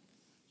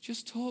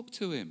 Just talk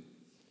to him.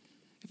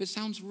 If it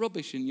sounds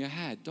rubbish in your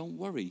head, don't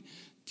worry.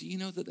 Do you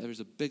know that there is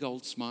a big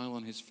old smile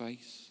on his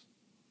face?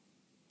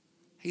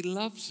 He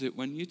loves it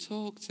when you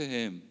talk to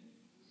him.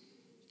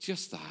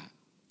 Just that.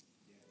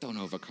 Don't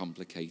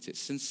overcomplicate it.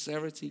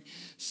 Sincerity,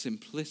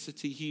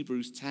 simplicity,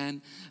 Hebrews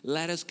 10.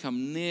 Let us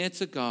come near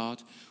to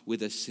God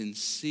with a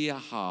sincere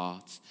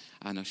heart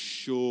and a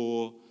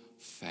sure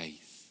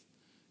faith.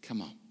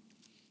 Come on.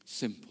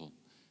 Simple,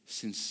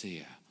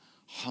 sincere,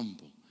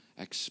 humble,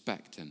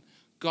 expectant.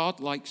 God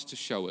likes to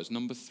show us,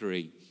 number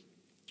 3,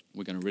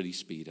 we're going to really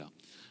speed up.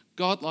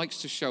 God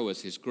likes to show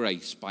us his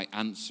grace by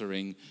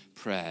answering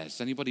prayers.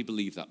 Does anybody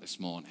believe that this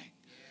morning?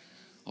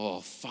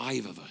 Oh,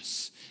 5 of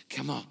us.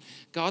 Come on.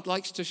 God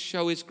likes to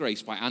show his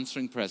grace by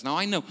answering prayers. Now,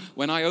 I know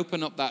when I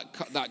open up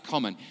that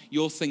comment,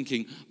 you're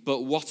thinking,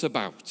 but what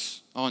about?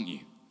 Aren't you?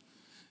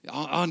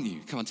 Aren't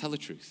you? Come on, tell the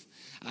truth.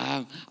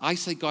 I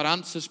say God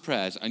answers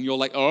prayers, and you're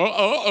like,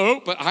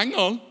 but hang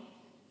on.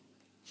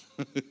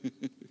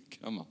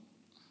 Come on.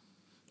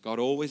 God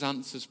always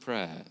answers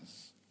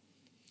prayers.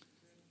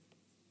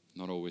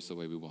 Not always the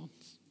way we want.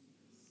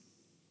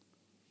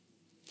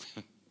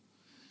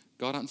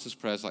 God answers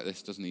prayers like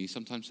this, doesn't he? He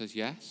sometimes says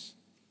yes.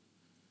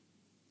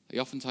 He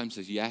oftentimes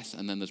says yes,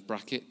 and then there's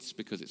brackets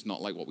because it's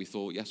not like what we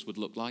thought yes would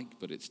look like,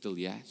 but it's still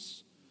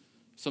yes.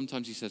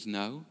 Sometimes he says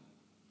no.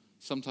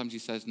 Sometimes he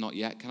says not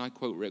yet. Can I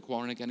quote Rick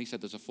Warren again? He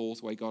said there's a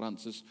 4th way God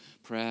answers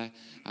prayer,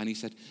 and he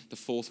said the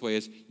 4th way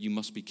is you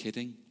must be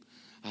kidding.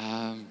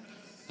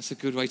 That's a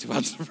good way to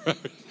answer prayer.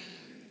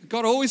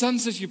 God always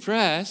answers your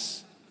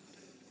prayers.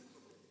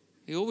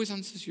 He always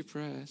answers your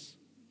prayers.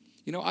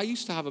 You know, I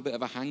used to have a bit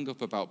of a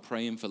hang-up about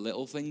praying for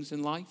little things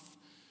in life.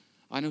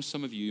 I know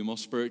some of you are more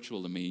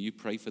spiritual than me. You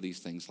pray for these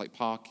things like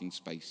parking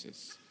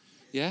spaces.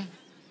 Yeah?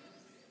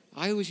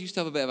 I always used to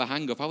have a bit of a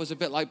hang-up. I was a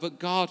bit like, but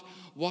God,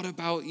 what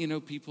about,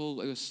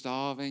 people who are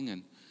starving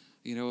and,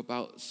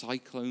 about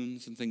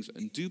cyclones and things?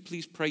 And do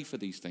please pray for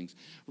these things.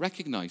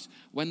 Recognize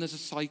when there's a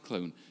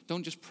cyclone,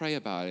 don't just pray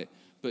about it,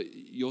 but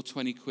your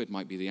 20 quid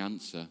might be the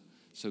answer.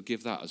 So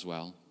give that as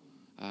well.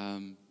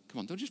 Come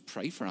on, don't just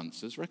pray for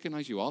answers.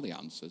 Recognize you are the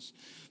answers.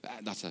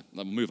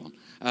 We'll move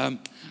on.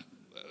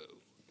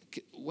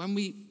 When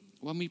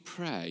we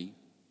pray,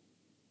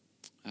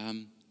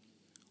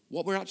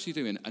 what we're actually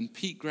doing, and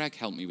Pete Gregg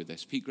helped me with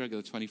this. Pete Gregg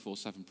of the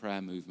 24/7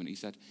 prayer movement. He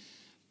said,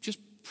 just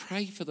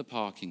pray for the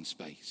parking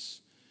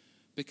space.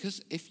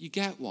 Because if you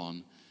get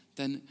one,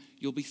 then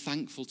you'll be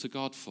thankful to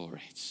God for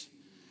it.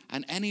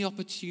 And any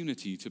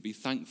opportunity to be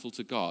thankful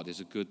to God is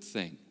a good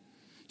thing.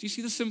 Do you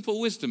see the simple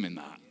wisdom in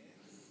that?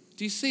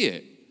 Do you see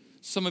it?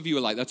 Some of you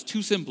are like, that's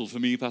too simple for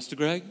me, Pastor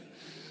Greg.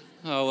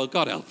 Oh, well,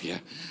 God help you,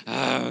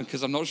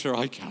 because I'm not sure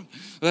I can.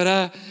 But,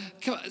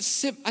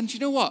 and do you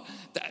know what?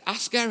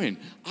 Ask Erin.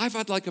 I've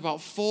had like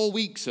about 4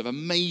 weeks of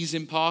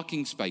amazing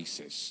parking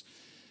spaces.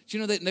 Do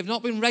you know, they've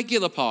not been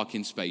regular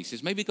parking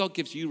spaces. Maybe God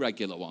gives you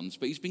regular ones,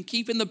 but he's been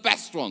keeping the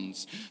best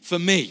ones for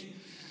me.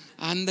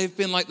 And they've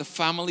been like the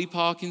family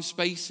parking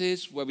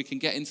spaces where we can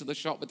get into the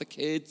shop with the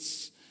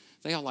kids.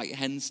 They are like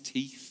hen's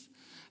teeth.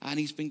 And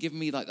he's been giving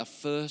me like the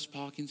first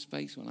parking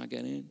space when I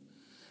get in.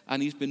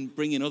 And he's been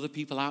bringing other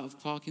people out of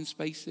parking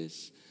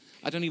spaces.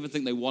 I don't even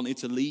think they wanted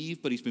to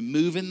leave, but he's been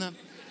moving them.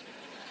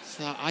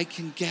 So I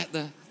can get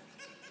the...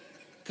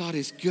 God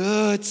is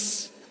good.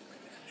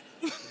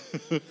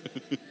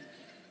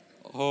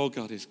 Oh,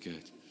 God is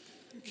good.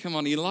 Come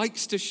on, he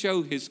likes to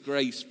show his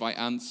grace by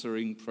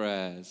answering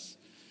prayers.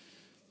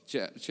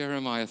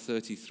 Jeremiah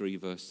 33,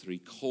 verse 3,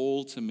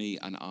 call to me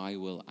and I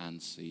will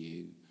answer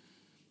you.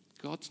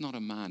 God's not a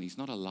man. He's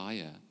not a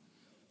liar.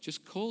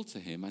 Just call to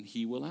him and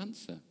he will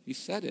answer. He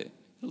said it.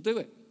 He'll do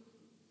it.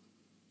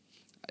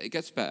 It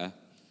gets better.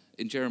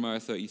 In Jeremiah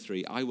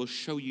 33, I will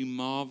show you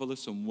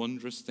marvelous and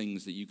wondrous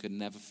things that you can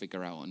never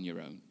figure out on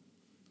your own.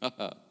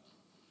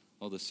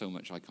 Oh, there's so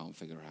much I can't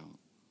figure out.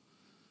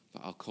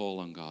 But I'll call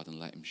on God and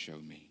let him show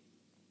me.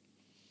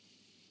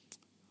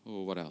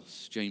 Oh, what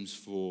else? James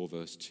 4,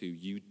 verse 2.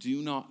 You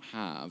do not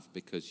have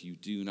because you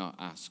do not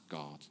ask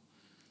God.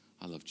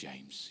 I love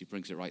James. He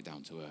brings it right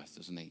down to earth,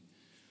 doesn't he?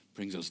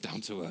 Brings us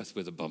down to earth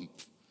with a bump.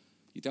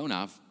 You don't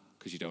have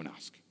because you don't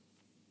ask.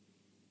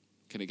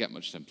 Can it get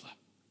much simpler?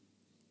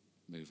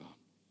 Move on.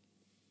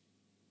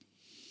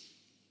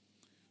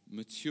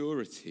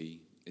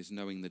 Maturity is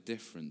knowing the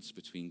difference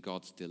between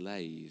God's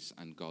delays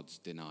and God's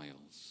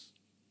denials.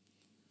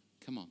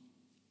 Come on.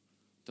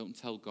 Don't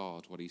tell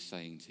God what he's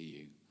saying to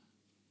you.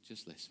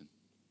 Just listen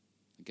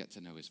and get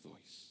to know his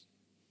voice.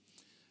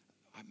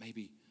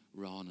 Maybe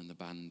Ron and the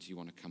band, you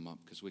want to come up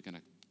because we're going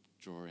to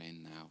draw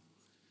in now.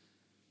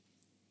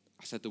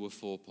 I said there were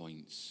 4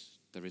 points.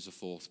 There is a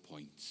 4th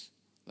point.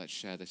 Let's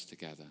share this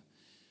together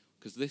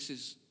because this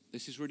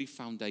is really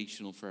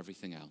foundational for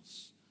everything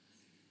else.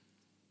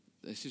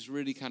 This is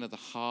really kind of the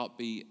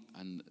heartbeat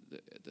and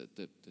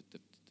the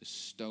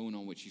stone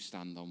on which you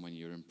stand on when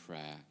you're in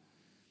prayer.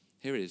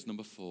 Here it is,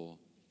 number 4.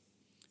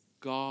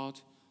 God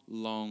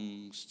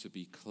longs to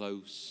be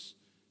close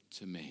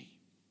to me.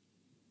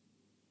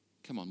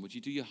 Come on, would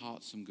you do your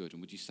heart some good?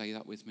 And would you say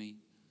that with me?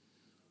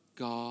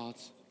 God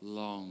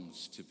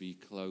longs to be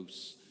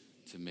close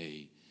to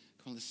me.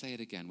 Come on, let's say it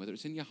again, whether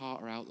it's in your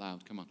heart or out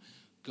loud. Come on.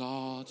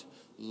 God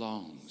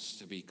longs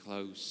to be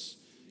close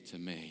to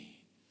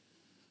me.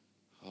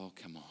 Oh,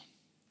 come on.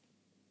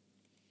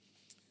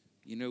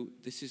 You know,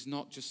 this is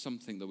not just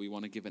something that we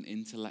want to give an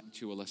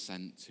intellectual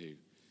assent to.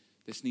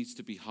 This needs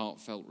to be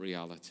heartfelt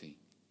reality.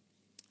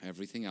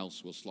 Everything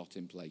else will slot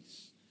in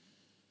place.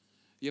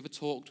 You ever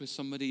talked with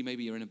somebody,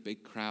 maybe you're in a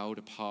big crowd,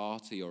 a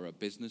party or a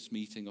business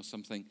meeting or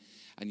something,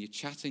 and you're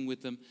chatting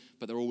with them,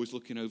 but they're always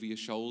looking over your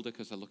shoulder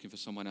because they're looking for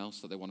someone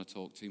else that they want to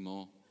talk to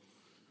more?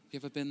 You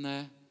ever been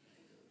there?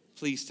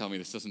 Please tell me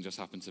this doesn't just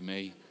happen to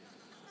me.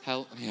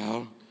 Help me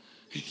out.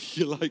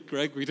 You're like,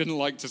 Greg, we didn't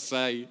like to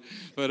say,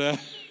 but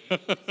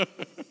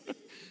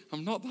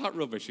I'm not that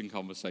rubbish in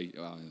conversation.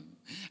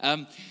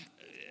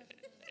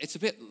 It's a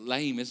bit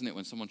lame, isn't it,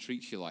 when someone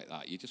treats you like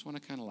that? You just want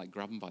to kind of like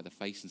grab them by the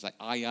face and say,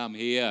 I am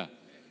here.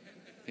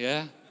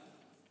 Yeah?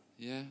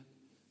 Yeah?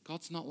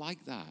 God's not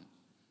like that.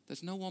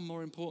 There's no one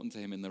more important to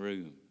him in the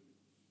room.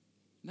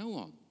 No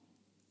one.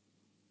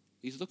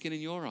 He's looking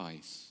in your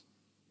eyes.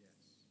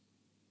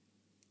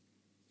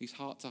 He's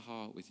heart to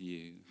heart with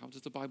you. How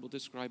does the Bible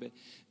describe it?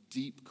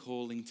 Deep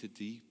calling to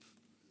deep.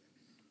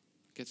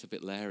 Gets a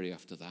bit leery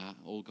after that.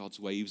 All God's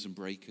waves and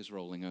breakers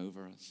rolling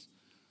over us.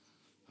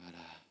 But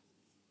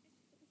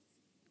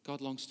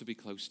God longs to be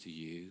close to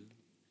you.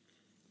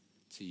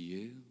 To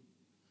you.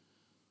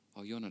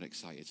 Oh, you're not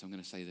excited, so I'm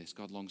going to say this.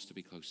 God longs to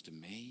be close to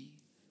me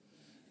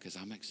because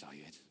I'm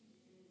excited.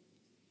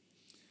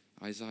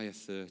 Isaiah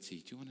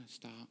 30. Do you want to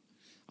start?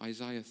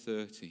 Isaiah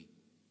 30.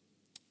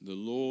 The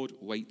Lord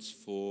waits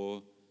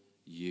for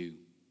you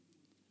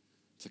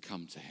to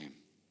come to him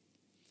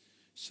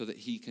so that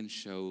he can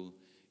show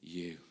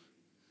you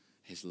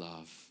his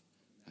love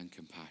and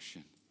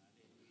compassion.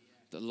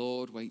 The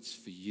Lord waits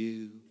for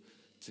you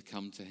to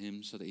come to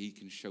him so that he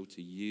can show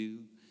to you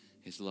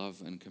his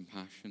love and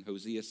compassion.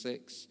 Hosea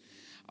 6,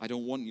 I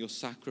don't want your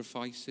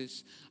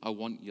sacrifices, I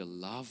want your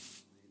love.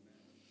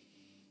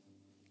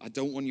 I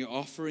don't want your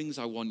offerings,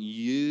 I want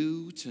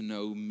you to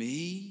know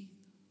me.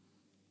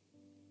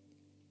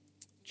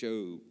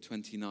 Job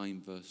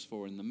 29 verse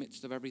 4, in the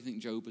midst of everything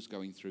Job was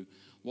going through,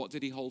 what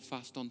did he hold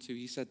fast onto?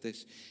 He said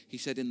this, he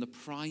said, in the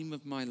prime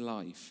of my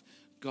life,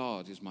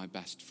 God is my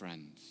best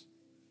friend.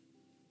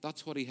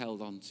 That's what he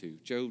held on to.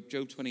 Job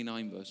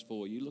 29 verse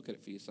 4, you look at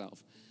it for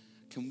yourself.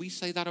 Can we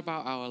say that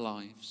about our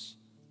lives?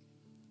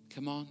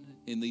 Come on,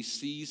 in these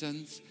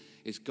seasons,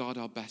 is God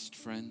our best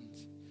friend?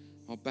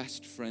 Our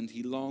best friend,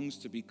 he longs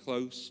to be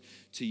close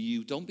to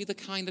you. Don't be the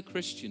kind of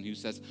Christian who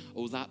says,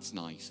 oh, that's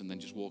nice, and then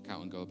just walk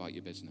out and go about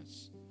your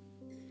business.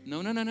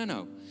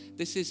 No.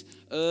 This is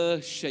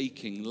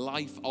earth-shaking,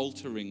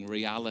 life-altering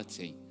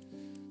reality.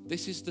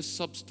 This is the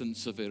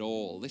substance of it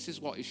all. This is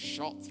what is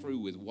shot through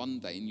with one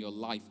day in your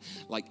life,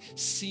 like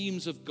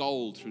seams of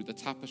gold through the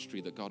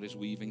tapestry that God is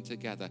weaving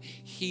together.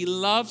 He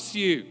loves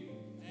you,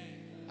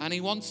 and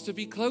he wants to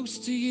be close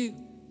to you.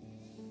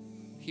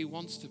 He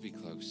wants to be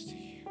close to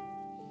you.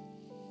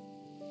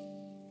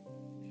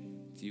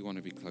 Do you want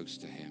to be close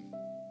to him?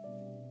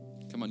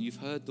 Come on, you've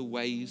heard the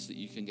ways that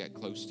you can get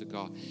close to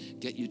God.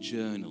 Get your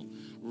journal.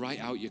 Write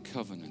out your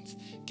covenant.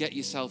 Get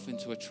yourself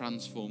into a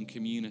transformed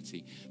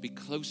community. Be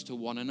close to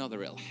one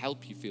another. It'll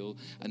help you feel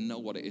and know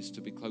what it is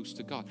to be close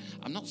to God.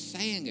 I'm not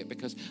saying it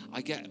because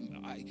I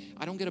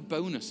don't get a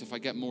bonus if I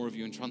get more of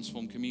you in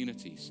transformed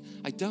communities.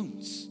 I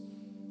don't.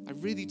 I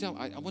really don't.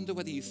 I wonder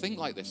whether you think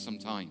like this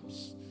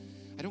sometimes.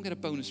 I don't get a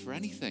bonus for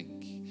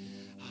anything.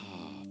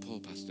 Oh, poor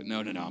pastor.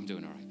 No, I'm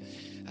doing all right.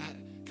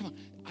 Come on.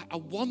 I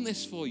want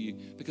this for you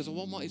because I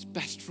want what is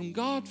best from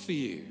God for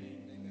you.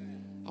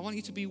 I want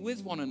you to be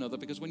with one another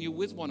because when you're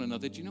with one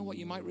another, do you know what?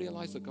 You might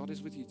realize that God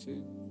is with you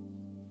too.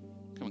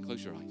 Come on,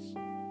 close your eyes.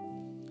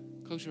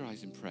 Close your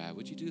eyes in prayer.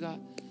 Would you do that?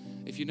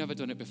 If you've never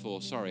done it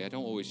before, sorry, I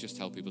don't always just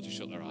tell people to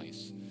shut their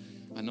eyes.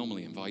 I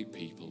normally invite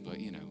people, but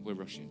we're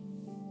rushing.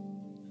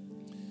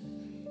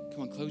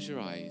 Come on, close your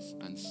eyes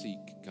and seek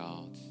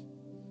God.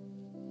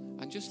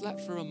 And just let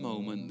for a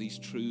moment these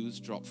truths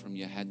drop from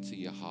your head to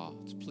your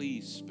heart.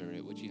 Please,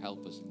 Spirit, would you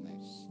help us in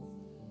this?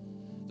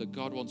 That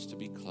God wants to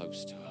be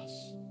close to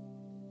us.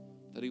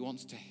 That he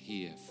wants to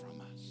hear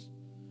from us.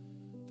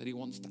 That he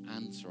wants to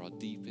answer our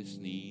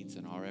deepest needs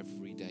and our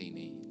everyday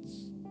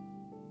needs.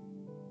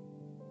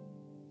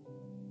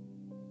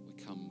 We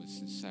come with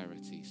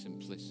sincerity,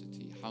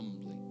 simplicity,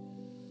 humbly,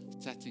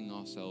 setting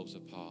ourselves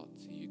apart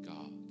to you,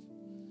 God.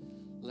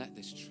 Let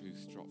this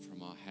truth drop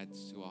from our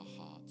heads to our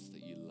hearts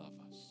that you love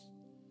us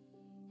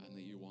and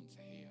that you want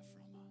to hear from us.